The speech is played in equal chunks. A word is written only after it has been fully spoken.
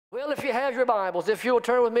Well, if you have your Bibles, if you'll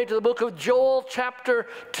turn with me to the book of Joel chapter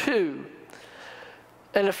 2.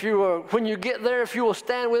 And if you when you get there, if you will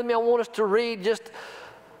stand with me, I want us to read just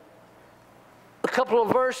a couple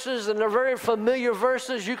of verses, and they're very familiar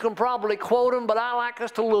verses. You can probably quote them, but I like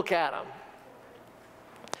us to look at them.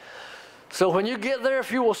 So when you get there,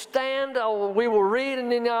 if you will stand, we will read,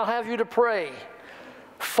 and then I'll have you to pray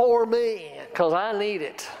for me, because I need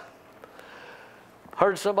it.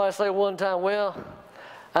 Heard somebody say one time, well,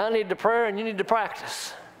 I need the prayer and you need the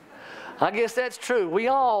practice. I guess that's true. We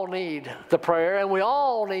all need the prayer and we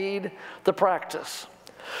all need the practice.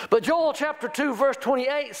 But Joel chapter 2 verse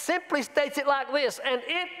 28 simply states it like this: and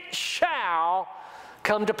it shall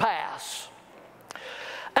come to pass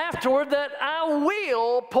afterward that I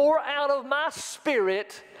will pour out of my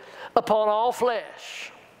spirit upon all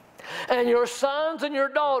flesh, and your sons and your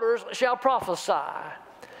daughters shall prophesy.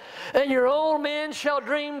 And your old men shall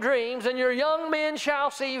dream dreams, and your young men shall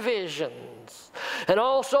see visions. And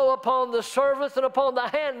also upon the servants and upon the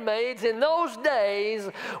handmaids in those days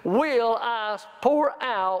will I pour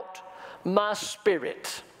out my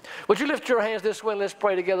spirit. Would you lift your hands this way and let's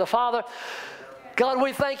pray together. Father, God,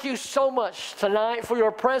 we thank you so much tonight for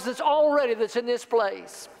your presence already that's in this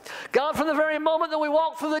place. God, from the very moment that we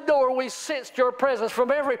walked through the door, we sensed your presence. From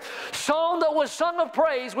every song that was sung of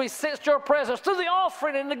praise, we sensed your presence. Through the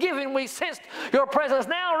offering and the giving, we sensed your presence.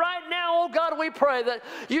 Now, right now, oh God, we pray that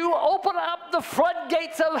you open up the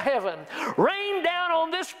floodgates of heaven. Rain down on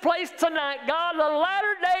this place tonight, God, the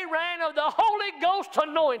latter-day rain of the Holy Ghost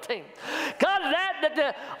anointing. God, that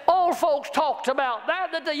the old folks talked about,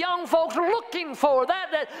 that the young folks are looking for,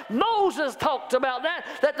 that Moses talked about,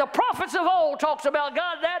 that the prophets of old talked about,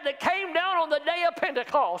 God, that came down on the day of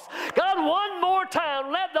Pentecost. God, one more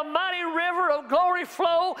time, let the mighty river of glory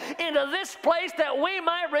flow into this place that we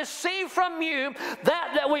might receive from you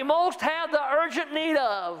that we most have the urgent need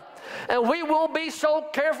of. And we will be so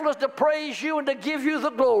careful as to praise you and to give you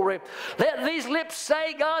the glory. Let these lips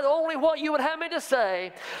say, God, only what you would have me to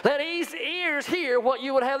say. Let these ears hear what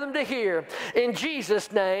you would have them to hear. In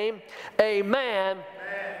Jesus' name, amen.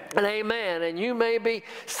 And amen. And you may be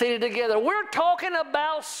seated together. We're talking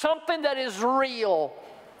about something that is real.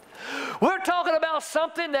 We're talking about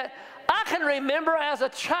something that I can remember as a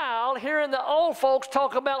child hearing the old folks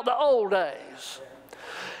talk about the old days.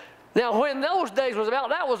 Now, when those days was about,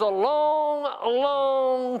 that was a long,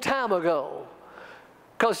 long time ago.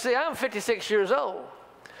 Because, see, I'm 56 years old.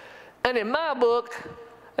 And in my book,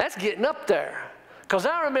 that's getting up there. Because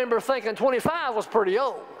I remember thinking 25 was pretty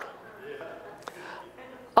old.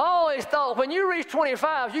 I always thought when you reach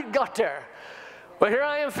 25, you got there. But here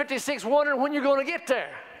I am, 56, wondering when you're going to get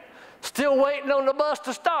there. Still waiting on the bus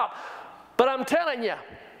to stop. But I'm telling you,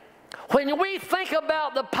 when we think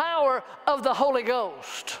about the power of the Holy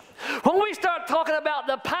Ghost, when we start talking about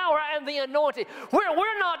the power and the anointing,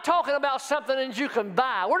 we're not talking about something that you can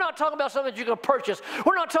buy. We're not talking about something that you can purchase.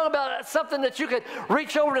 We're not talking about something that you could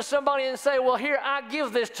reach over to somebody and say, well, here, I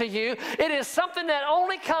give this to you. It is something that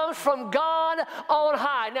only comes from God on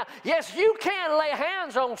high. Now, yes, you can lay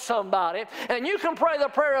hands on somebody, and you can pray the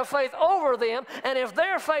prayer of faith over them, and if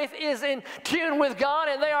their faith is in tune with God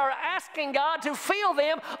and they are asking God to fill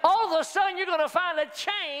them, all of a sudden you're going to find a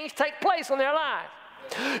change take place in their life.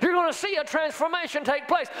 You're going to see a transformation take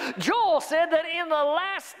place. Joel said that in the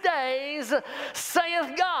last days,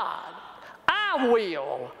 saith God, I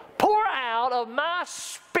will pour out of my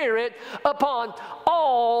spirit upon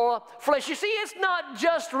all flesh. You see, it's not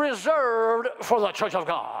just reserved for the church of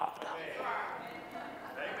God.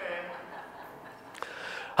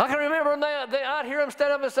 I can remember I'd hear them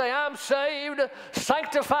stand up and say, I'm saved,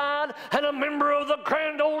 sanctified, and a member of the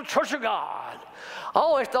grand old church of God. I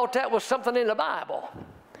always thought that was something in the Bible.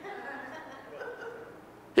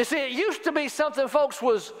 You see, it used to be something folks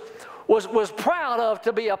was proud of,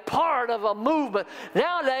 to be a part of a movement.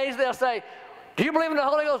 Nowadays, they'll say, do you believe in the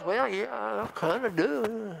Holy Ghost? Well, yeah, I kind of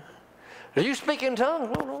do. Do you speak in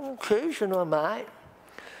tongues? Well, occasionally I might.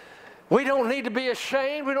 We don't need to be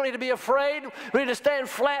ashamed. We don't need to be afraid. We need to stand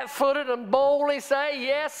flat-footed and boldly say,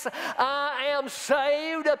 yes, I am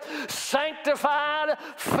saved, sanctified,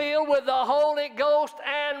 filled with the Holy Ghost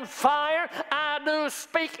and fire. I do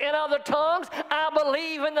speak in other tongues. I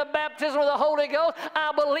believe in the baptism of the Holy Ghost.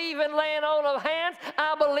 I believe in laying on of hands.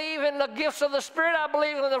 I believe in the gifts of the Spirit. I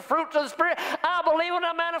believe in the fruits of the Spirit. I believe in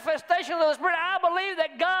the manifestations of the Spirit. I believe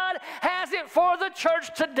that God has it for the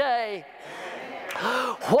church today.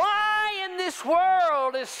 Why in this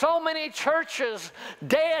world is so many churches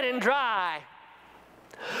dead and dry?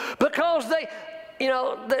 Because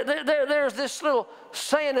there's this little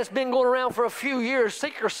saying that's been going around for a few years,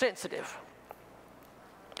 seeker sensitive.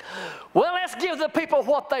 Well, let's give the people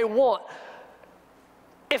what they want.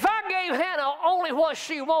 If I gave Hannah only what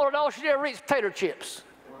she wanted, all she did was eat potato chips,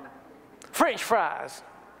 French fries.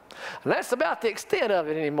 And that's about the extent of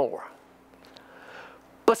it anymore.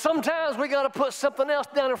 But sometimes we got to put something else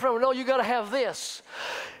down in front of them. No, you got to have this.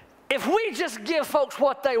 If we just give folks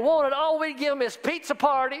what they wanted, all we give them is pizza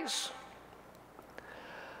parties,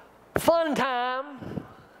 fun time,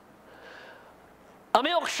 a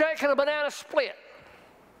milkshake and a banana split.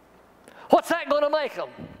 What's that going to make them?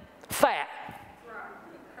 Fat.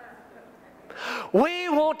 We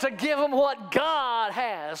want to give them what God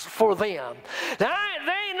has for them. Now,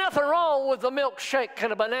 there ain't nothing wrong with a milkshake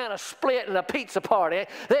and a banana split and a pizza party.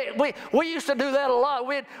 We used to do that a lot.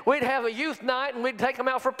 We'd have a youth night and we'd take them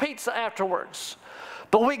out for pizza afterwards.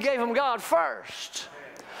 But we gave them God first.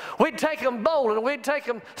 We'd take them bowling, we'd take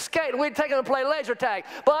them skating, we'd take them to play laser tag.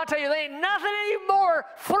 But I'll tell you, there ain't nothing any more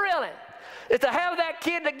thrilling is to have that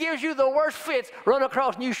kid that gives you the worst fits run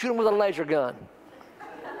across and you shoot him with a laser gun.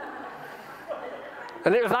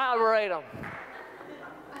 And it evaporate them.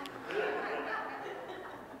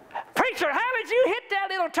 Preacher, how did you hit that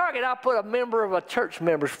little target? I put a member of a church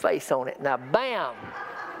member's face on it. Now, bam.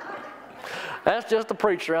 That's just the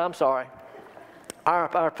preacher, I'm sorry.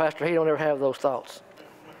 Our pastor, he don't ever have those thoughts.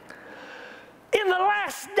 In the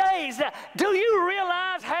last days, do you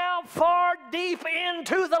realize how far deep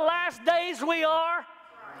into the last days we are?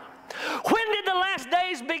 When did the last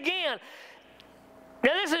days begin?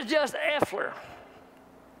 Now, this is just Effler.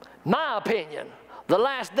 My opinion, the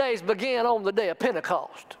last days began on the day of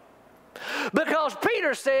Pentecost. Because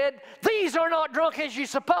Peter said, these are not drunk as you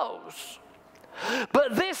suppose.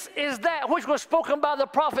 But this is that which was spoken by the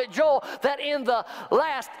prophet Joel, that in the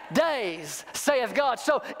last days, saith God.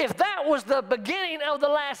 So if that was the beginning of the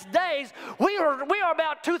last days, we are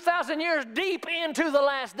about 2,000 years deep into the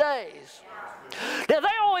last days. Now, they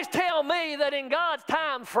always tell me that in God's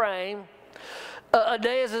time frame, a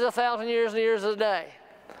day is 1,000 years and years is a day.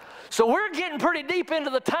 So we're getting pretty deep into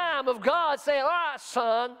the time of God saying, all right,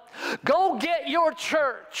 son, go get your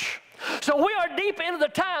church. So we are deep into the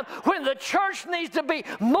time when the church needs to be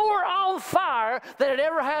more on fire than it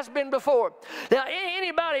ever has been before. Now,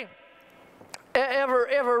 anybody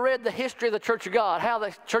ever read the history of the Church of God, how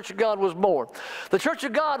the Church of God was born? The Church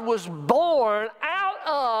of God was born out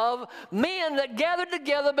of men that gathered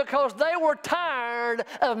together because they were tired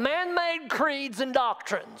of man-made creeds and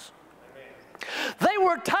doctrines. They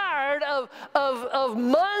were tired of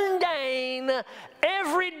mundane,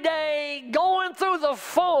 everyday, going through the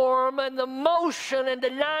form and the motion and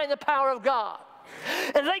denying the power of God.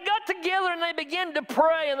 And they got together and they began to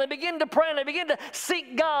pray and they began to pray and they began to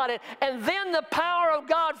seek God. And then the power of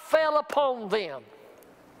God fell upon them.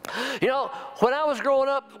 You know, when I was growing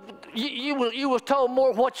up, you was told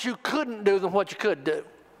more what you couldn't do than what you could do.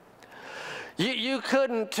 You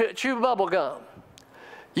couldn't chew bubble gum.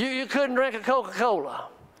 You couldn't drink a Coca-Cola.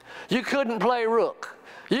 You couldn't play rook.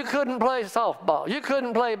 You couldn't play softball. You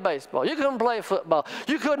couldn't play baseball. You couldn't play football.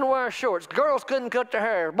 You couldn't wear shorts. Girls couldn't cut their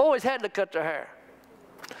hair. Boys had to cut their hair.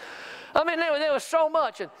 I mean, there was so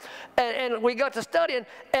much. And we got to studying,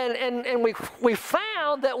 and we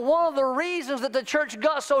found that one of the reasons that the church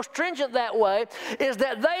got so stringent that way is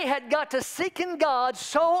that they had got to seeking God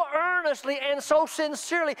so earnestly and so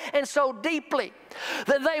sincerely and so deeply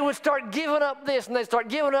that they would start giving up this and they start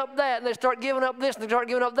giving up that and they start giving up this and they start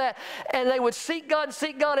giving up that, and they would seek God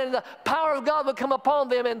and the power of God would come upon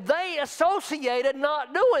them, and they associated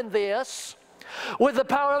not doing this with the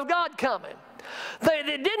power of God coming.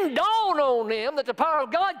 It didn't dawn on them that the power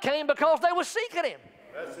of God came because they were seeking Him.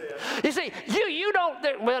 That's it. You see, you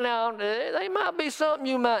don't, well now, they might be something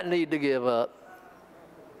you might need to give up.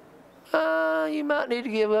 You might need to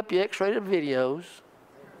give up your X-rated videos.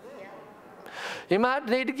 You might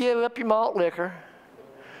need to give up your malt liquor.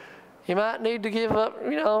 You might need to give up,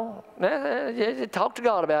 talk to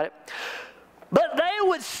God about it. But they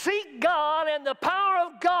would seek God and the power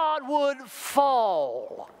of God would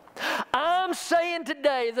fall. I'm saying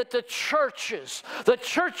today that the churches, the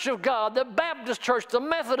Church of God, the Baptist church, the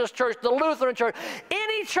Methodist church, the Lutheran church,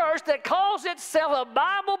 any church that calls itself a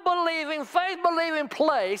Bible-believing, faith-believing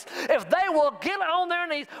place, if they will get on their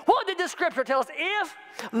knees, what did the Scripture tell us? If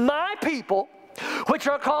my people, which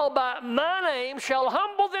are called by my name, shall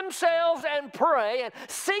humble themselves and pray and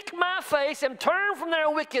seek my face and turn from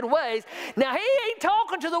their wicked ways. Now, he ain't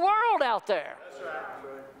talking to the world out there. That's right.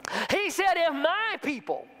 He said, if my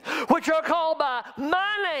people, which are called by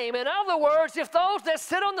my name, in other words, if those that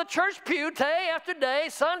sit on the church pew day after day,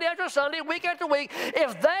 Sunday after Sunday, week after week,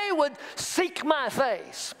 if they would seek my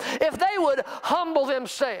face, if they would humble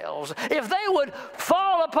themselves, if they would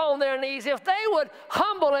fall upon their knees, if they would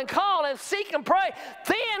humble and call and seek and pray,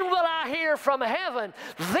 then will I hear from heaven.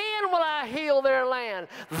 Then will I heal their land.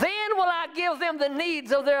 Then will I give them the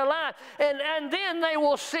needs of their life. And then they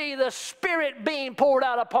will see the Spirit being poured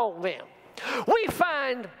out upon them. We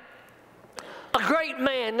find a great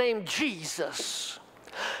man named Jesus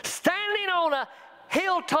standing on a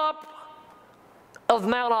hilltop of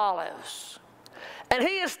Mount Olives. And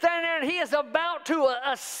he is standing there and he is about to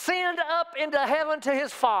ascend up into heaven to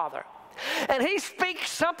his Father. And he speaks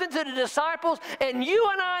something to the disciples, and you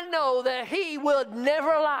and I know that he would never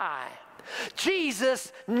lie.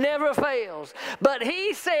 Jesus never fails. But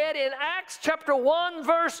he said in Acts chapter 1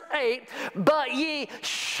 verse 8, but ye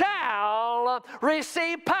shall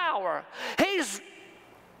receive power. He's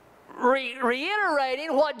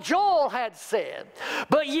reiterating what Joel had said.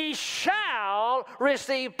 But ye shall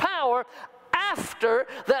receive power after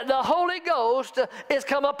that the Holy Ghost is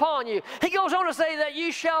come upon you. He goes on to say that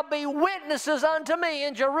you shall be witnesses unto me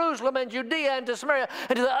in Jerusalem and Judea and to Samaria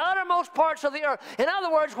and to the uttermost parts of the earth. In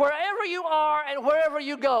other words, wherever you are and wherever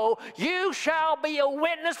you go, you shall be a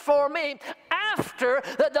witness for me after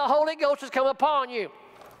that the Holy Ghost has come upon you.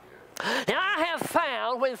 Now, I have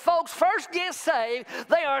found when folks first get saved,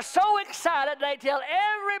 they are so excited they tell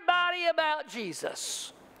everybody about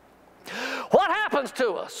Jesus. What happens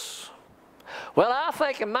to us? Well, I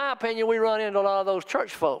think, in my opinion, we run into a lot of those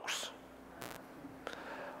church folks.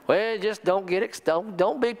 Well, just don't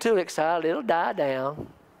be too excited. It'll die down.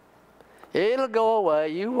 It'll go away.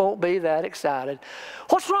 You won't be that excited.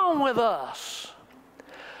 What's wrong with us?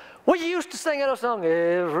 We used to sing that song,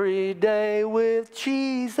 every day with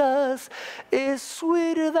Jesus is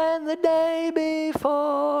sweeter than the day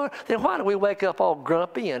before. Then why do we wake up all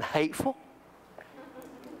grumpy and hateful?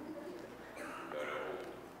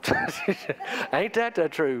 Ain't that the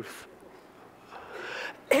truth?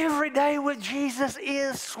 Every day with Jesus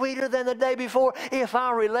is sweeter than the day before if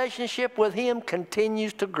our relationship with Him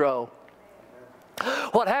continues to grow.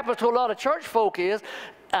 What happens to a lot of church folk is,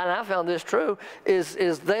 and I found this true,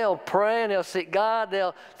 is they'll pray and they'll seek God,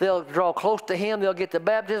 they'll draw close to Him, they'll get the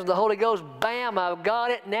baptism of the Holy Ghost, bam, I've got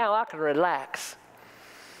it, now I can relax.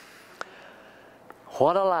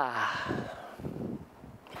 What a lie.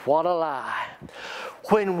 What a lie.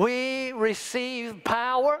 When we receive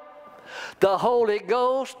power, the Holy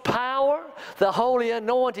Ghost power, the holy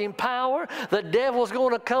anointing power, the devil's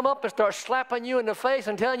going to come up and start slapping you in the face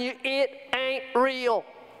and telling you it ain't real.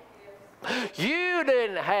 You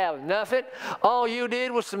didn't have nothing. All you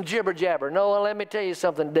did was some jibber jabber. No, let me tell you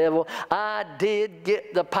something, devil. I did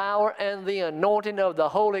get the power and the anointing of the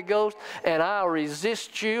Holy Ghost, and I'll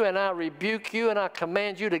resist you, and I rebuke you, and I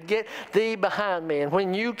command you to get thee behind me. And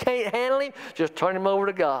when you can't handle him, just turn him over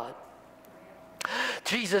to God.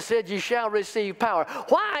 Jesus said, you shall receive power.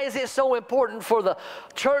 Why is it so important for the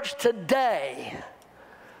church today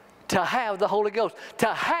to have the Holy Ghost, to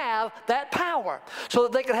have that power, so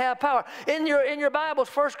that they could have power? In your Bibles,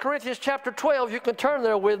 1 Corinthians chapter 12, you can turn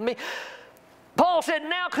there with me. Paul said,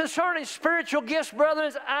 now concerning spiritual gifts,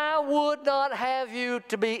 brethren, I would not have you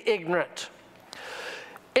to be ignorant.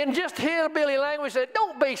 In just hillbilly language, he said,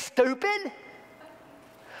 don't be stupid.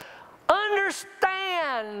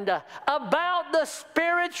 Understand about the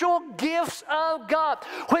spiritual gifts of God.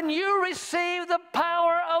 When you receive the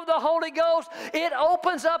power of the Holy Ghost, it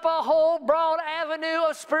opens up a whole broad avenue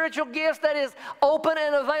of spiritual gifts that is open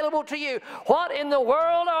and available to you. What in the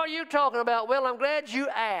world are you talking about? Well, I'm glad you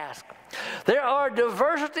asked. There are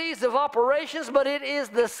diversities of operations, but it is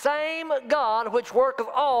the same God which worketh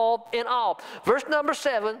all in all. Verse number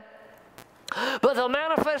 7. But the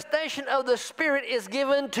manifestation of the Spirit is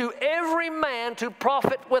given to every man to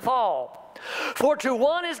profit withal. For to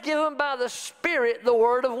one is given by the Spirit the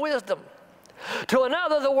word of wisdom, to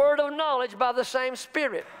another the word of knowledge by the same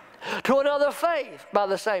Spirit, to another faith by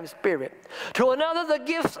the same Spirit, to another the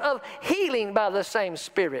gifts of healing by the same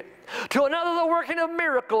Spirit, to another the working of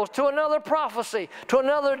miracles, to another prophecy, to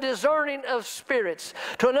another discerning of spirits,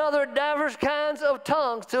 to another divers kinds of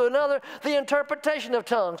tongues, to another the interpretation of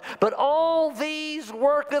tongues. But all these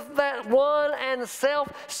worketh that one and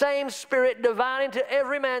self same Spirit, dividing to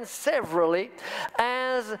every man severally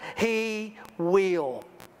as he will.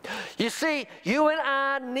 You see, you and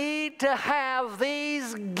I need to have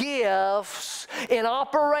these gifts in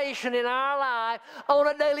operation in our life on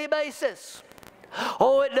a daily basis.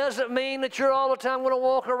 Oh, it doesn't mean that you're all the time going to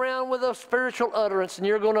walk around with a spiritual utterance and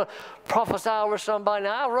you're going to prophesy over somebody.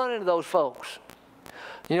 Now, I run into those folks.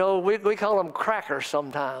 You know, we call them crackers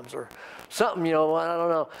sometimes or something, you know, I don't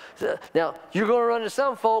know. Now, you're going to run into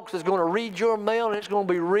some folks that's going to read your mail and it's going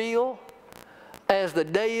to be real as the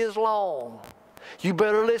day is long. You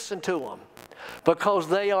better listen to them because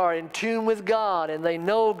they are in tune with God and they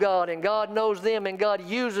know God and God knows them and God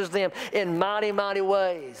uses them in mighty, mighty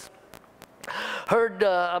ways. Heard,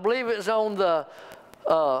 I believe it was on the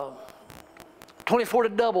 24 to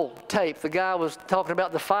double tape. The guy was talking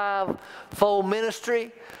about the fivefold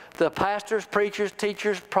ministry, the pastors, preachers,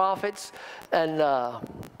 teachers, prophets, and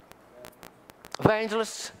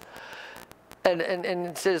evangelists. And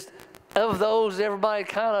it says, of those, everybody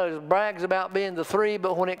kind of brags about being the three,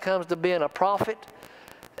 but when it comes to being a prophet,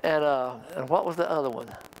 and what was the other one?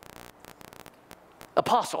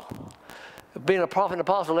 Apostle. Being a prophet and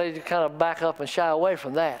apostle, they just kind of back up and shy away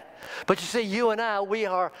from that. But you see, you and I, we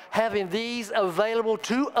are having these available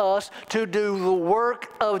to us to do the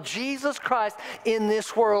work of Jesus Christ in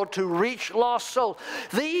this world to reach lost souls.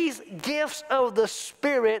 These gifts of the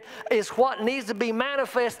Spirit is what needs to be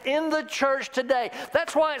manifest in the church today.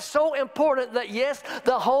 That's why it's so important that, yes,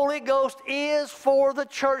 the Holy Ghost is for the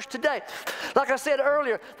church today. Like I said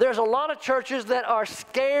earlier, there's a lot of churches that are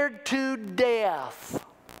scared to death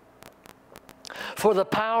for the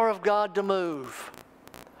power of God to move.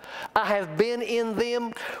 I have been in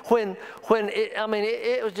them when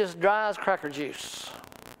it was just dry as cracker juice.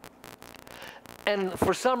 And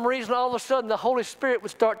for some reason, all of a sudden, the Holy Spirit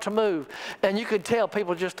would start to move. And you could tell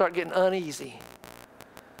people just start getting uneasy.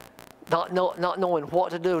 Not knowing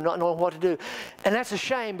what to do, not knowing what to do. And that's a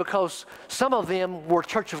shame because some of them were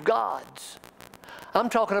Church of Gods. I'm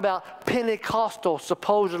talking about Pentecostal,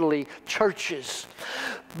 supposedly, churches.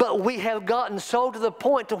 But we have gotten so to the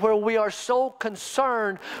point to where we are so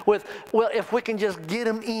concerned with, well, if we can just get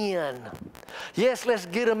them in. Yes, let's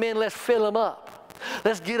get them in, let's fill them up.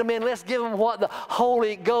 Let's get them in, let's give them what the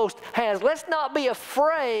Holy Ghost has. Let's not be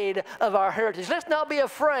afraid of our heritage. Let's not be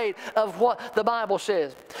afraid of what the Bible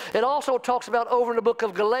says. It also talks about over in the book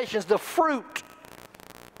of Galatians, the fruit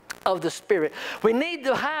of the Spirit. We need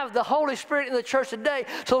to have the Holy Spirit in the church today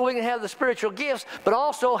so that we can have the spiritual gifts, but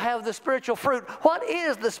also have the spiritual fruit. What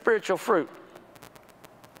is the spiritual fruit?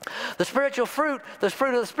 The spiritual fruit, the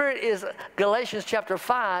fruit of the Spirit is Galatians chapter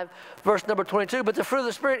 5, verse number 22. But the fruit of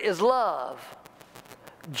the Spirit is love,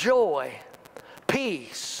 joy,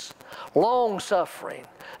 peace, long-suffering,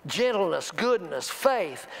 gentleness, goodness,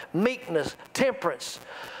 faith, meekness, temperance.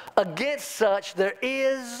 Against such there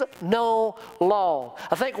is no law.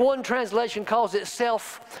 I think one translation calls it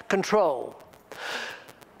self-control.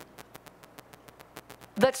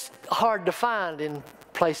 That's hard to find in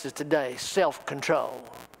places today, self-control.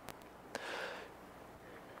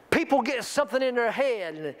 People get something in their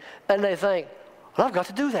head and they think, well, I've got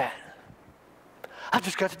to do that. I've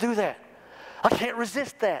just got to do that. I can't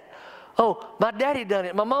resist that. Oh, my daddy done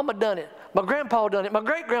it. My mama done it. My grandpa done it. My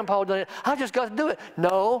great-grandpa done it. I've just got to do it.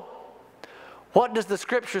 No. What does the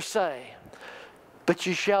Scripture say? But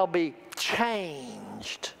you shall be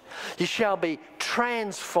changed. You shall be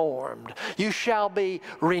transformed. You shall be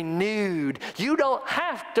renewed. You don't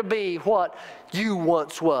have to be what you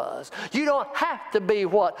once was. You don't have to be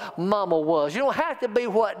what mama was. You don't have to be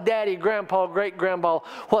what daddy, grandpa, great-grandpa,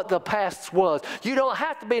 what the past was. You don't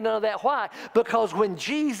have to be none of that. Why? Because when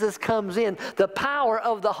Jesus comes in, the power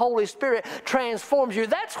of the Holy Spirit transforms you.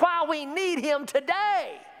 That's why we need Him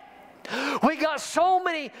today. We got so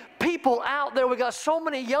many people out there. We got so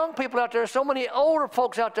many young people out there, so many older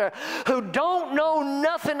folks out there who don't know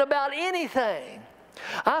nothing about anything.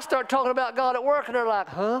 I start talking about God at work and they're like,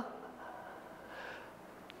 huh?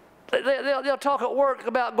 They'll talk at work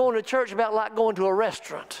about going to church about like going to a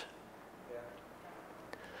restaurant.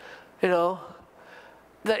 You know,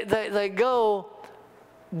 they go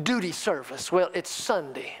duty service. Well, it's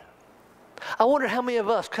Sunday. I wonder how many of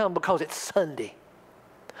us come because it's Sunday.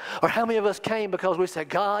 Or how many of us came because we said,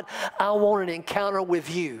 God, I want an encounter with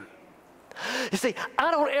you. You see, I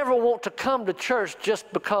don't ever want to come to church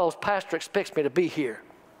just because pastor expects me to be here.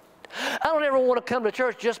 I don't ever want to come to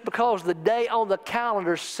church just because the day on the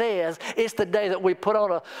calendar says it's the day that we put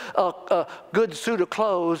on a good suit of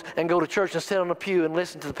clothes and go to church and sit on the pew and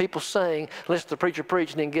listen to the people sing, listen to the preacher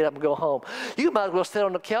preach, and then get up and go home. You might as well sit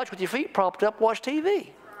on the couch with your feet propped up, watch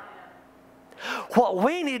TV. What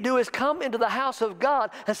we need to do is come into the house of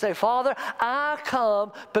God and say, Father, I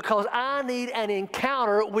come because I need an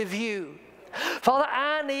encounter with you. Father,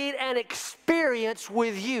 I need an experience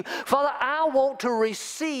with you. Father, I want to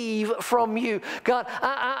receive from you. God,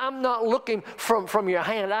 I'm not looking from your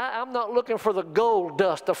hand. I'm not looking for the gold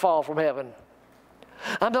dust to fall from heaven.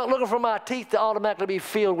 I'm not looking for my teeth to automatically be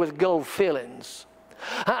filled with gold fillings.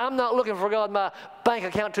 I'm not looking for, God, my bank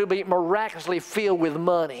account to be miraculously filled with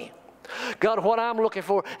money. God, what I'm looking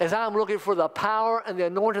for is I'm looking for the power and the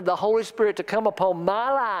anointing of the Holy Spirit to come upon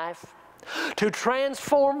my life to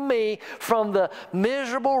transform me from the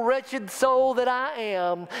miserable, wretched soul that I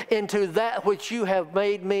am into that which you have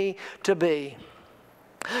made me to be.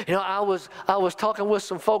 You know, I was talking with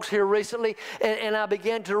some folks here recently, and I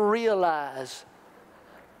began to realize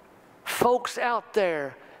folks out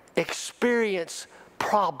there experience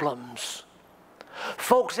problems.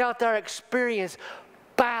 Folks out there experience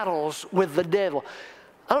battles with the devil.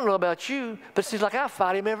 I don't know about you, but it seems like I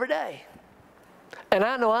fight him every day. And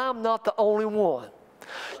I know I'm not the only one.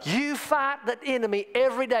 You fight the enemy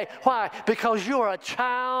every day. Why? Because you are a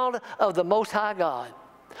child of the Most High God.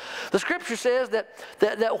 The Scripture says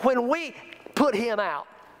that when we put him out,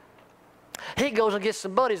 he goes and gets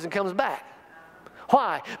some buddies and comes back.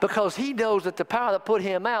 Why? Because he knows that the power that put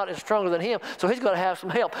him out is stronger than him, so he's going to have some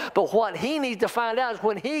help. But what he needs to find out is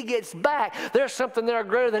when he gets back, there's something there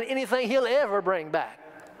greater than anything he'll ever bring back.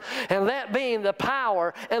 And that being the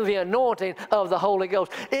power and the anointing of the Holy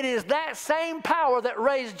Ghost. It is that same power that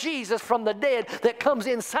raised Jesus from the dead that comes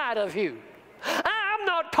inside of you. I'm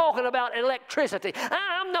not talking about electricity.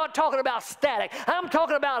 I'm not talking about static. I'm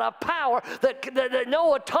talking about a power that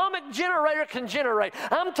no atomic generator can generate.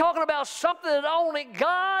 I'm talking about something that only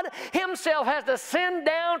God himself has to send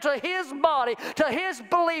down to his body, to his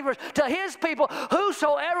believers, to his people,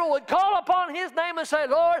 whosoever would call upon his name and say,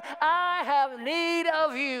 Lord, I have need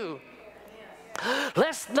of you.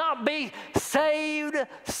 Let's not be saved,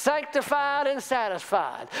 sanctified, and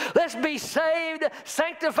satisfied. Let's be saved,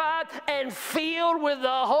 sanctified, and filled with the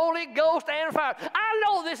Holy Ghost and fire. I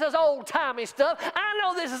know this is old-timey stuff. I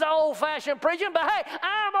know this is old-fashioned preaching, but hey,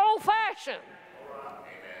 I'm old-fashioned.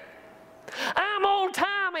 I'm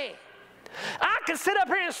old-timey. I can sit up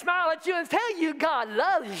here and smile at you and tell you God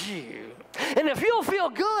loves you. And if you'll feel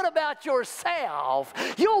good about yourself,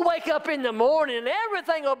 you'll wake up in the morning and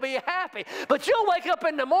everything will be happy. But you'll wake up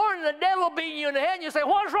in the morning and the devil will beat you in the head and you say,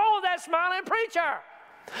 what's wrong with that smiling preacher?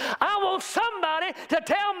 I want somebody to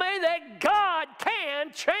tell me that God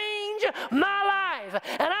can change my life.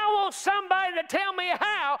 And I want somebody to tell me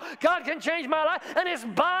how God can change my life. And it's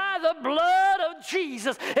by the blood of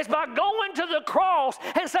Jesus. It's by going to the cross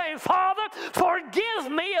and saying, Father, forgive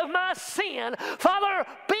me of my sin. Father,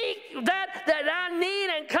 be that I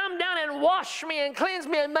need and come down and wash me and cleanse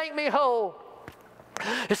me and make me whole.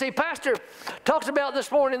 You see, Pastor talks about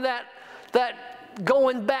this morning that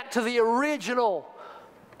going back to the original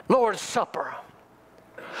Lord's Supper.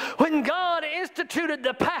 When God instituted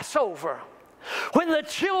the Passover, when the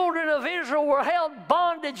children of Israel were held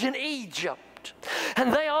bondage in Egypt,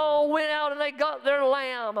 and they all went out and they got their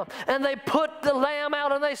lamb, and they put the lamb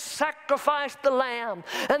out and they sacrificed the lamb,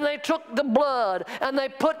 and they took the blood and they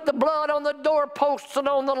put the blood on the doorposts and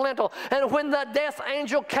on the lintel. And when the death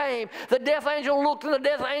angel came, the death angel looked and the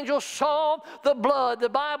death angel saw the blood. The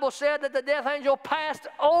Bible said that the death angel passed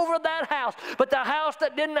over that house, but the house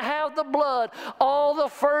that didn't have the blood, all the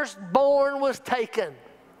firstborn was taken.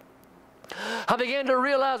 I began to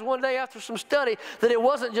realize one day after some study that it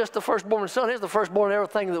wasn't just the firstborn son, it was the firstborn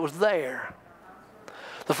everything that was there.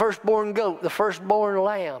 The firstborn goat, the firstborn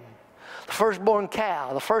lamb, the firstborn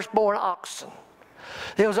cow, the firstborn oxen.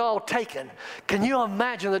 It was all taken. Can you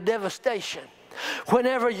imagine the devastation?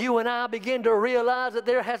 Whenever you and I begin to realize that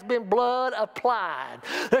there has been blood applied.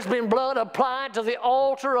 There's been blood applied to the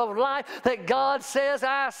altar of life, that God says,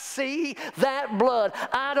 I see that blood.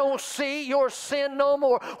 I don't see your sin no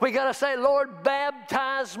more. We got to say, Lord,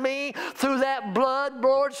 baptize me through that blood.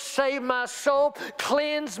 Lord, save my soul.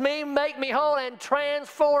 Cleanse me, make me whole, and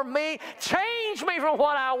transform me. Change me from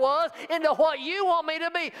what I was into what you want me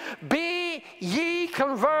to be. Be ye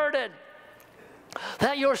converted,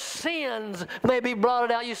 that your sins may be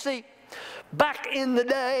blotted out. You see, back in the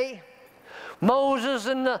day, Moses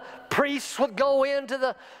and the priests would go into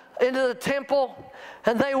the temple,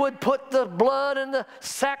 and they would put the blood and the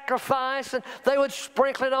sacrifice, and they would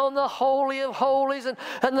sprinkle it on the Holy of Holies, and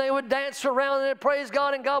they would dance around and praise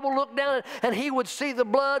God, and God would look down, and he would see the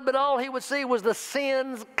blood, but all he would see was the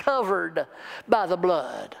sins covered by the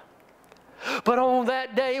blood. But on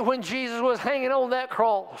that day when Jesus was hanging on that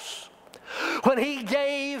cross, when he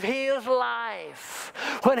gave his life,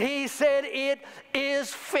 when he said, "It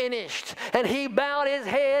is finished," and he bowed his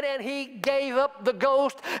head and he gave up the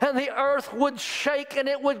ghost, and the earth would shake and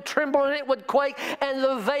it would tremble and it would quake, and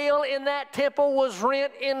the veil in that temple was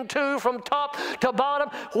rent in two from top to bottom,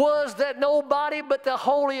 was that nobody but the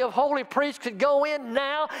Holy of Holy Priests could go in.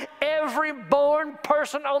 Now every born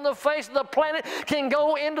person on the face of the planet can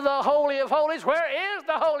go into the Holy of Holies. Where is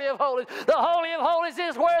the Holy of Holies? The Holy of Holies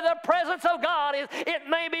is where the presence of God is. It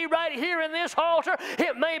may be right here in this altar.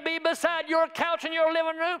 It may be beside your couch in your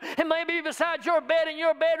living room. It may be beside your bed in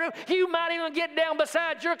your bedroom. You might even get down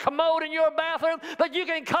beside your commode in your bathroom, but you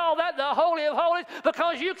can call that the Holy of Holies,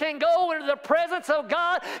 because you can go into the presence of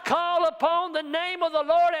God, call upon the name of the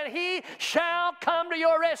Lord, and he shall come to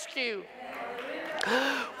your rescue.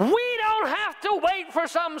 We don't have to wait for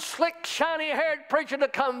some slick, shiny-haired preacher to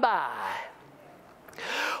come by.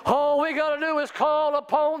 All we got to do is call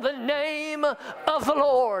upon the name of the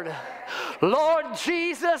Lord. Lord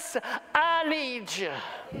Jesus, I need you.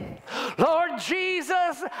 Lord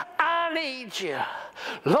Jesus, I need you.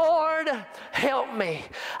 Lord, help me.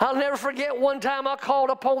 I'll never forget one time I called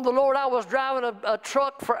upon the Lord. I was driving a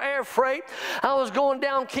truck for air freight. I was going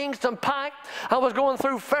down Kingston Pike. I was going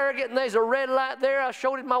through Farragut, and there's a red light there. I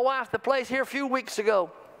showed my wife the place here a few weeks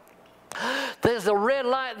ago. There's a red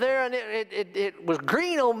light there, and it was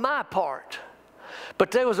green on my part.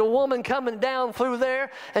 But there was a woman coming down through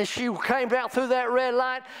there, and she came out through that red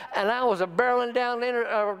light, and I was barreling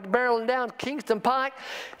down Kingston Pike,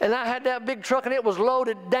 and I had that big truck, and it was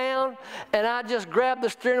loaded down, and I just grabbed the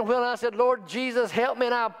steering wheel, and I said, "Lord Jesus, help me,"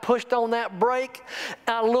 and I pushed on that brake.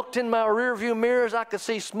 I looked in my rearview mirrors. I could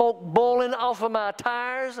see smoke boiling off of my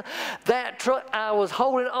tires. That truck, I was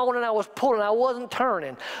holding on, and I was pulling. I wasn't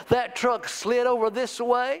turning. That truck slid over this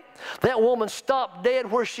way. That woman stopped dead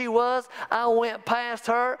where she was. I went past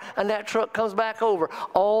her, and that truck comes back over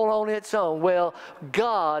all on its own. Well,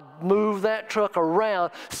 God moved that truck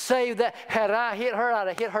around, saved that. Had I hit her, I'd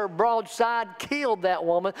have hit her broadside, killed that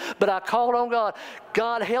woman. But I called on God.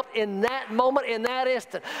 God helped in that moment, in that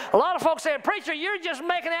instant. A lot of folks say, "Preacher, you're just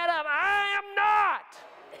making that up." I am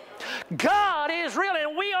not. God is real,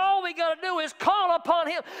 and all we got to do is call upon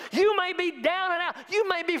him. You may be down and out. You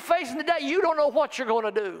may be facing the day. You don't know what you're going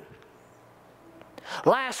to do.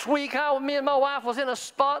 Last week, me and my wife was in a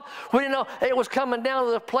spot. We didn't know it was coming down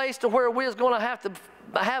to the place to where we was going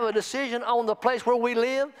to have a decision on the place where we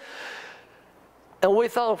live. And we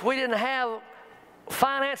thought if we didn't have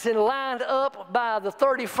financing lined up by the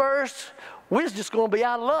 31st, we was just going to be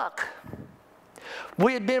out of luck.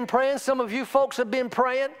 We had been praying. Some of you folks have been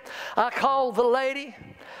praying. I called the lady,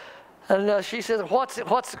 and she said, what's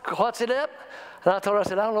it up? And I told her, I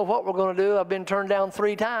said, "I don't know what we're going to do. I've been turned down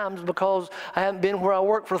 3 times because I haven't been where I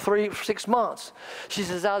work for 6 months. She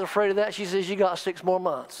says, "I was afraid of that." She says, "You got 6 more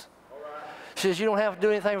months. She says, "You don't have to do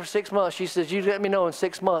anything for 6 months. She says, "You let me know in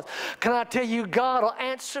 6 months." Can I tell you, God will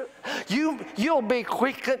answer. You'll be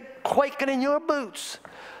quaking in your boots.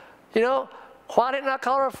 You know, why didn't I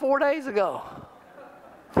call her 4 days ago?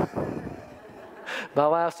 My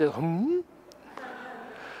wife says,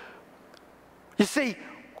 You see,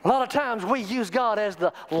 a lot of times we use God as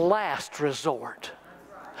the last resort.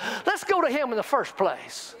 Let's go to him in the first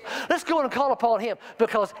place. Let's go and call upon him,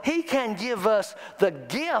 because he can give us the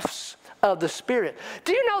gifts of the Spirit.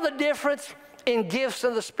 Do you know the difference in gifts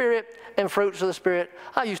of the Spirit and fruits of the Spirit?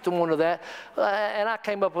 I used to wonder that, and I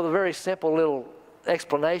came up with a very simple little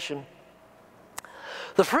explanation.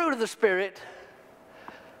 The fruit of the Spirit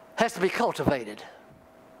has to be cultivated.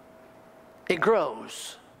 It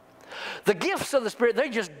grows. The gifts of the Spirit, they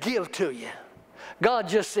just give to you. God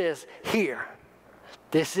just says, "Here,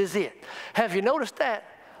 this is it." Have you noticed that?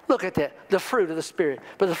 Look at that, the fruit of the Spirit.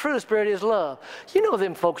 But the fruit of the Spirit is love. You know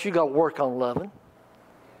them folks you got to work on loving.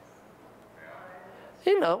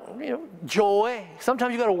 You know, joy.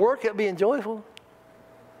 Sometimes you got to work at being joyful.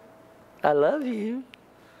 I love you.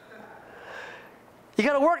 You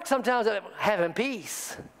got to work sometimes at having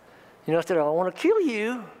peace. You know, instead of "I want to kill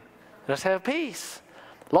you," let's have peace.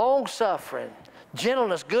 Long-suffering,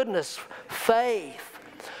 gentleness, goodness, faith.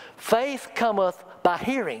 Faith cometh by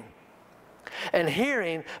hearing, and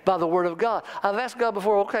hearing by the word of God. I've asked God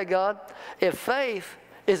before, "Okay, God, if faith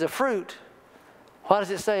is a fruit, why does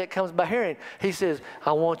it say it comes by hearing?" He says,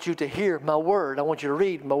 "I want you to hear my word. I want you to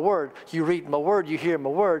read my word. You read my word, you hear my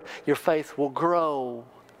word, your faith will grow.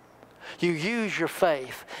 You use your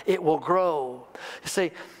faith, it will grow." You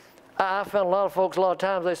see, I found a lot of folks, a lot of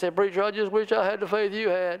times, they say, "Preacher, I just wish I had the faith you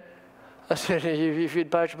had." I said, "If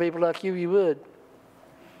you'd pastor people like you would."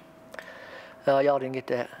 Y'all didn't get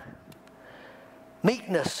that.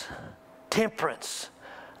 Meekness, temperance,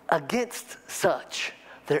 against such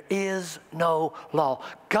there is no law.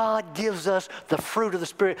 God gives us the fruit of the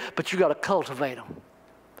Spirit, but you got to cultivate them.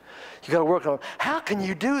 You got to work on them. How can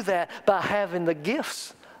you do that? By having the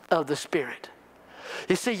gifts of the Spirit.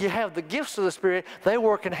 You see, you have the gifts of the Spirit. They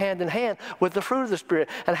work in hand with the fruit of the Spirit.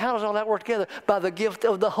 And how does all that work together? By the gift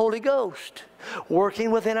of the Holy Ghost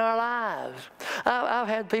working within our lives. I've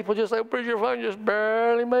had people just say, preacher, if I can just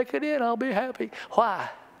barely make it in, I'll be happy. Why?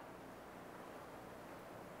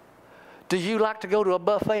 Do you like to go to a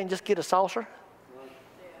buffet and just get a saucer?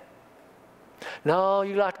 No,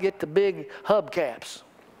 you like to get the big hubcaps.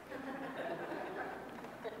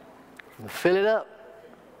 And fill it up.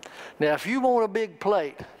 Now, if you want a big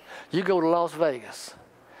plate, you go to Las Vegas.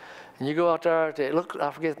 And you go out there,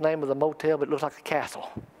 I forget the name of the motel, but it looks like a castle.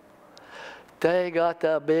 They got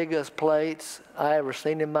the biggest plates I ever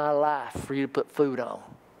seen in my life for you to put food on.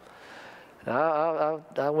 And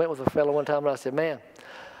I went with a fellow one time and I said, man,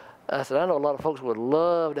 I know a lot of folks would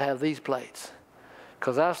love to have these plates.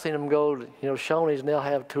 Because I've seen them go, Shoney's, and they'll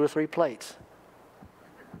have 2 or 3 plates.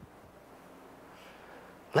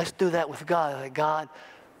 Let's do that with God. God,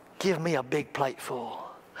 give me a big plate full.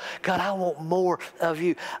 God, I want more of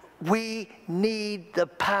you. We need the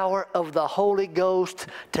power of the Holy Ghost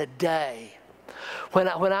today. When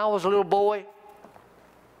I was a little boy,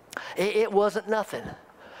 it wasn't nothing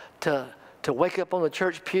to wake up on the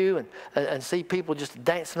church pew and see people just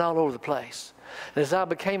dancing all over the place. And as I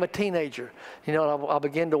became a teenager, I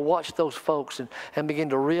began to watch those folks and begin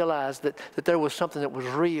to realize that there was something that was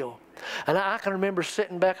real. And I can remember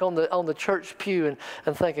sitting back on the church pew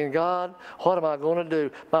and thinking, God, what am I going to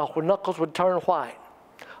do? My knuckles would turn white,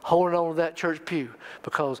 holding on to that church pew,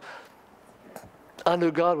 because I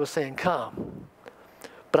knew God was saying, come.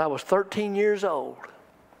 But I was 13 years old.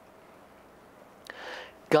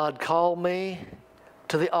 God called me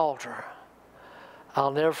to the altar.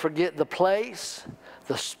 I'll never forget the place,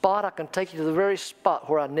 the spot. I can take you to the very spot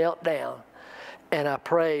where I knelt down and I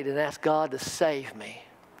prayed and asked God to save me.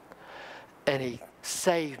 And He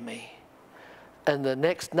saved me. And the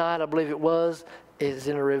next night, I believe it was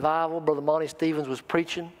in a revival. Brother Monty Stevens was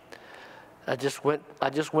preaching. I just went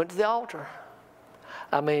to the altar.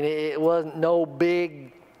 I mean, it wasn't no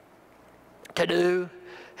big to-do.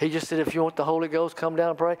 He just said, if you want the Holy Ghost, come down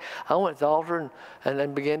and pray. I went to the altar and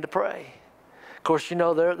then began to pray. Of course,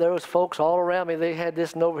 there was folks all around me. They had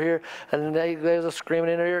this and over here, and they was screaming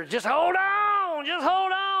in their ear, just hold on, just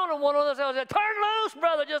hold on. And one of them said, turn loose,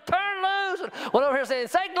 brother, just turn loose. And one over here saying,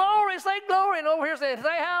 say glory, and over here saying,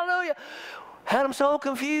 say hallelujah. Had them so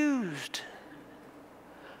confused.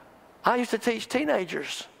 I used to teach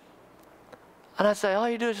teenagers. And I'd say, all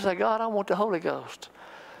you do is just say, God, I want the Holy Ghost.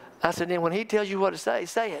 I said, then when He tells you what to say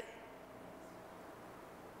it.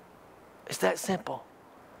 It's that simple.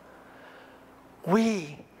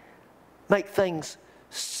 We make things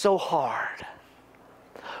so hard.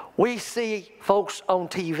 We see folks on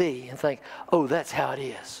TV and think, oh, that's how it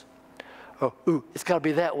is. Or, ooh, it's got to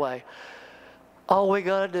be that way. All we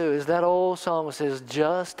got to do is that old song that says,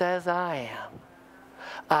 just as I am,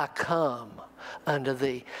 I come unto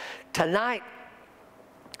thee. Tonight,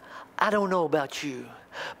 I don't know about you,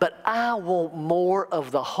 but I want more of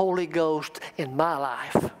the Holy Ghost in my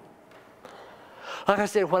life. Like I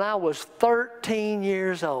said, when I was 13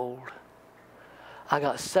 years old, I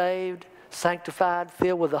got saved, sanctified,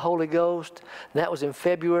 filled with the Holy Ghost. And that was in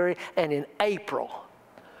February. And in April,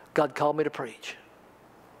 God called me to preach.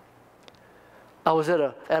 I was at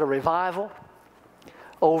a revival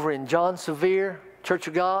over in John Sevier, Church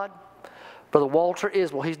of God. Brother Walter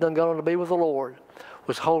Isbell, he's done gone on to be with the Lord,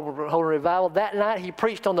 was holding a revival. That night, he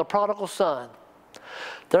preached on the prodigal son.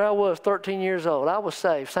 There I was, 13 years old. I was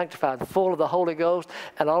saved, sanctified, full of the Holy Ghost,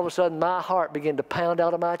 and all of a sudden my heart began to pound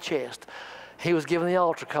out of my chest. He was giving the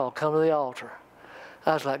altar call, come to the altar.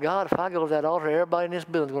 I was like, God, if I go to that altar, everybody in this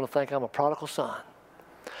building is going to think I'm a prodigal son.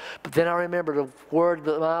 But then I remembered a word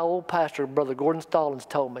that my old pastor, Brother Gordon Stallings,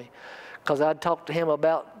 told me, because I'd talked to him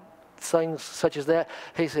about things such as that.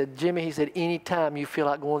 He said, Jimmy, he said, anytime you feel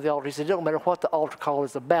like going to the altar, he said, it don't matter what the altar call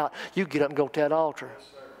is about, you get up and go to that altar.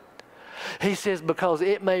 He says, because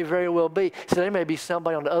it may very well be. He said, there may be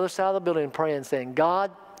somebody on the other side of the building praying, saying,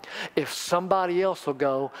 God, if somebody else will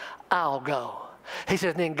go, I'll go. He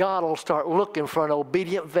said, then God will start looking for an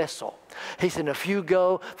obedient vessel. He said, if you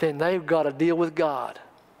go, then they've got to deal with God.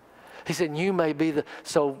 He said, you may be the...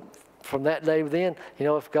 So from that day then,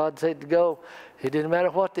 if God said to go, it didn't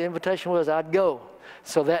matter what the invitation was, I'd go.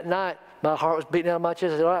 So that night, my heart was beating out of my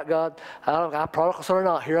chest. I said, all right, God, I'm prodigal son or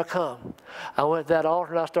not, here I come. I went to that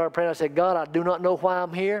altar and I started praying. I said, God, I do not know why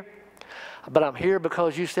I'm here, but I'm here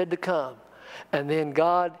because you said to come. And then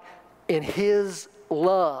God, in His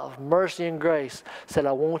love, mercy, and grace said,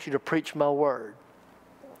 I want you to preach my word.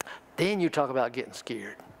 Then you talk about getting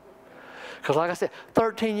scared. Because like I said,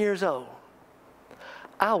 13 years old,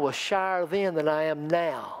 I was shyer then than I am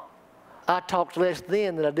now. I talked less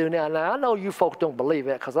then than I do now. Now, I know you folks don't believe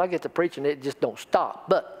that because I get to preaching, it just don't stop.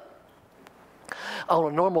 But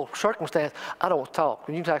on a normal circumstance, I don't talk.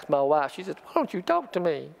 When you talk to my wife, she says, why don't you talk to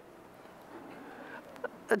me?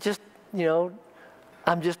 Just, you know,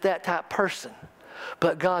 I'm just that type of person.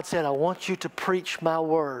 But God said, I want you to preach my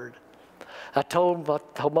word. I told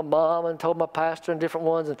my mom and told my pastor and different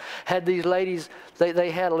ones, and had these ladies,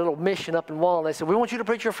 they had a little mission up in Wallen. They said, we want you to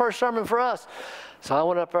preach your first sermon for us. So I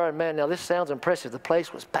went up there, and man, now this sounds impressive. The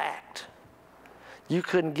place was packed. You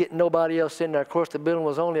couldn't get nobody else in there. Of course, the building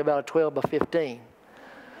was only about a 12 by 15.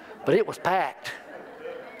 But it was packed.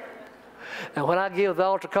 And when I give the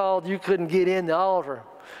altar call, you couldn't get in the altar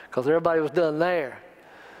because everybody was done there.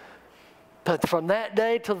 But from that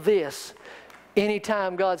day to this,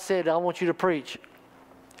 anytime God said, I want you to preach,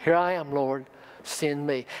 here I am, Lord, send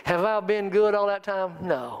me. Have I been good all that time?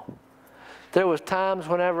 No. There was times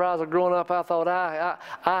whenever I was growing up, I thought,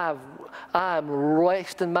 I'm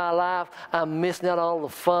wasting my life. I'm missing out on all the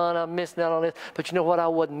fun. I'm missing out on this. But you know what? I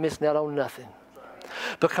wasn't missing out on nothing.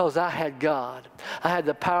 Because I had God. I had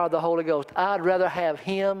the power of the Holy Ghost. I'd rather have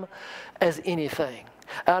Him as anything.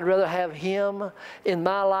 I'd rather have Him in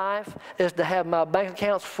my life as to have my bank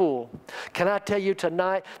accounts full. Can I tell you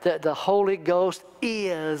tonight that the Holy Ghost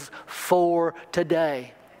is for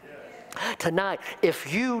today? Tonight,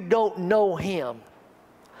 if you don't know Him,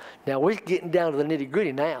 now we're getting down to the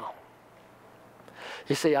nitty-gritty now.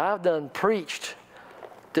 You see, I've done preached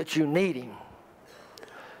that you need Him.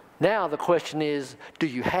 Now the question is, do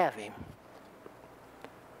you have Him?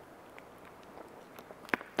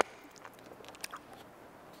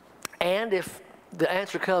 And if the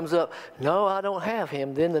answer comes up, no, I don't have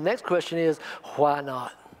Him, then the next question is, why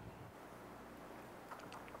not?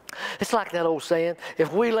 It's like that old saying,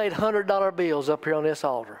 if we laid $100 bills up here on this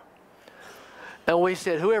altar, and we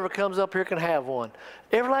said, whoever comes up here can have one,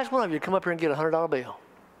 every last one of you come up here and get a $100 bill.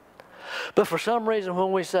 But for some reason,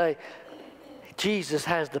 when we say, Jesus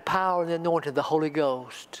has the power and the anointing of the Holy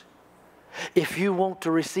Ghost, if you want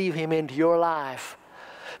to receive Him into your life,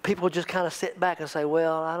 people just kind of sit back and say,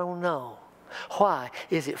 well, I don't know. Why?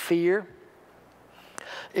 Is it fear?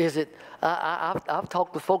 Is it, I've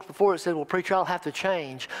talked to folks before that said, well, preacher, I'll have to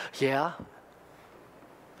change. Yeah.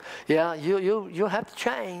 Yeah, you'll have to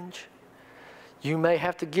change. You may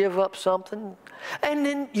have to give up something, and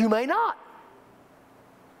then you may not.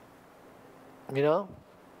 You know?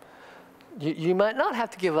 You might not have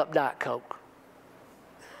to give up Diet Coke.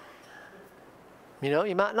 You know,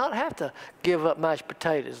 you might not have to give up mashed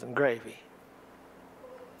potatoes and gravy.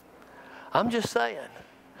 I'm just saying,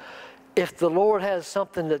 if the Lord has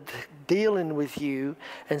something that's dealing with you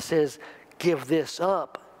and says, give this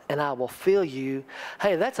up and I will fill you,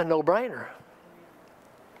 hey, that's a no-brainer.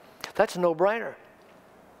 That's a no-brainer.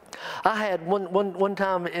 I had one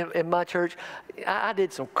time in my church, I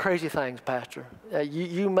did some crazy things, Pastor.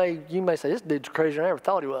 You may say, this dude's crazier than I ever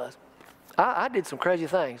thought he was. I did some crazy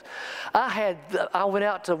things. I went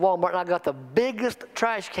out to Walmart and I got the biggest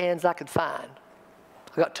trash cans I could find.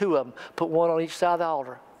 I got 2 of them, put one on each side of the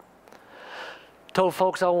altar. Told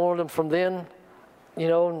folks I wanted them from then, you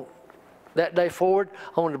know, that day forward,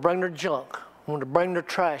 I wanted to bring their junk. I wanted to bring their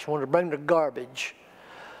trash. I wanted to bring their garbage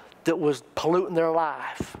that was polluting their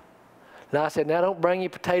life. And I said, now don't bring your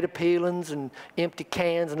potato peelings and empty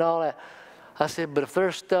cans and all that. I said, but if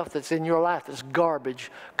there's stuff that's in your life that's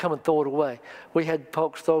garbage, come and throw it away. We had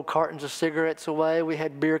folks throw cartons of cigarettes away. We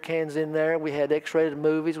had beer cans in there. We had X-rated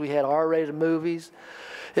movies. We had R-rated movies.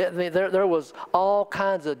 I mean, there was all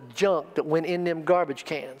kinds of junk that went in them garbage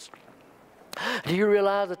cans. Do you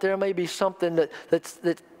realize that there may be something that's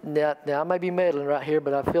now I may be meddling right here,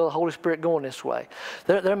 but I feel the Holy Spirit going this way.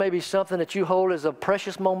 There may be something that you hold as a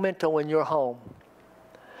precious memento in your home.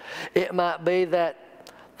 It might be that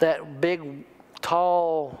big,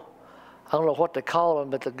 tall, I don't know what they call them,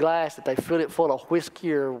 but the glass that they fill it full of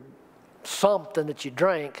whiskey or something that you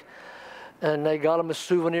drink, and they got them as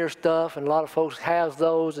souvenir stuff, and a lot of folks have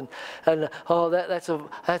those, and oh,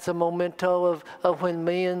 that's a memento of when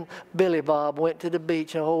me and Billy Bob went to the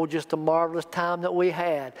beach, and oh, just a marvelous time that we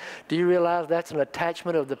had. Do you realize that's an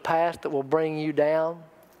attachment of the past that will bring you down?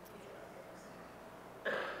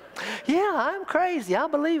 Yeah, I'm crazy. I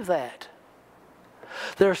believe that.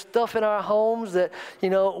 There's stuff in our homes that, you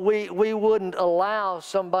know, we wouldn't allow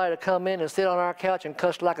somebody to come in and sit on our couch and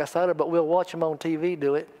cuss like a sailor, but we'll watch them on TV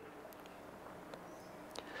do it.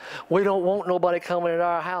 We don't want nobody coming in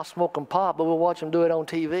our house smoking pot, but we'll watch them do it on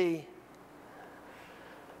TV.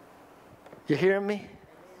 You hear me?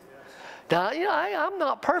 Now, you know, I'm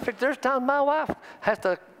not perfect. There's times my wife has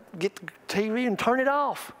to get the TV and turn it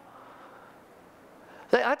off.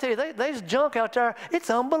 I tell you, there's junk out there. It's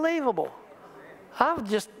unbelievable. I'm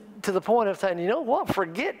just to the point of saying, you know what?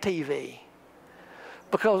 Forget TV.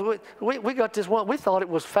 Because we got this one, we thought it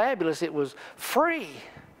was fabulous. It was free.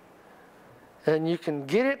 And you can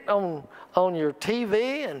get it on your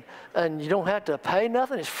TV, and you don't have to pay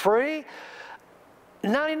nothing. It's free.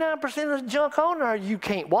 99% of the junk on there you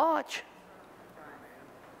can't watch.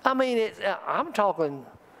 I mean, I'm talking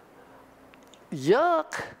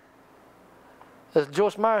yuck. As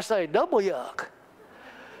Joyce Meyer say, double yuck.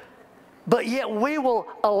 But yet we will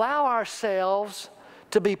allow ourselves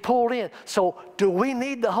to be pulled in. So do we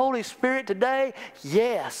need the Holy Spirit today?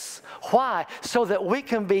 Yes. Why? So that we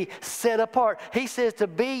can be set apart. He says to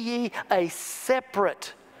be ye a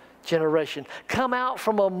separate generation. Come out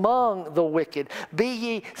from among the wicked. Be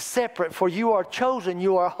ye separate, for you are chosen,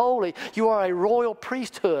 you are holy, you are a royal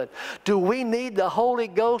priesthood. Do we need the Holy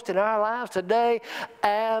Ghost in our lives today?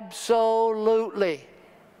 Absolutely.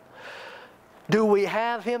 Do we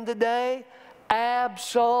have Him today?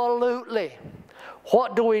 Absolutely.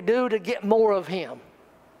 What do we do to get more of Him?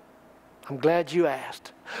 I'm glad you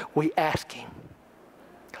asked. We ask Him,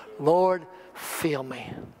 Lord, fill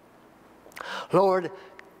me. Lord,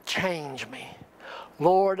 change me.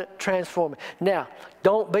 Lord, transform me. Now,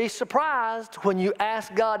 don't be surprised when you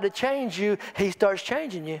ask God to change you, He starts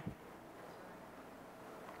changing you.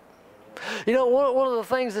 You know, one of the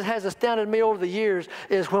things that has astounded me over the years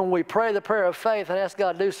is when we pray the prayer of faith and ask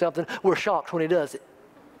God to do something, we're shocked when He does it.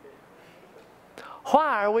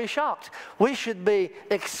 Why are we shocked? We should be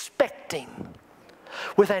expecting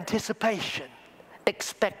with anticipation,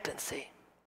 expectancy.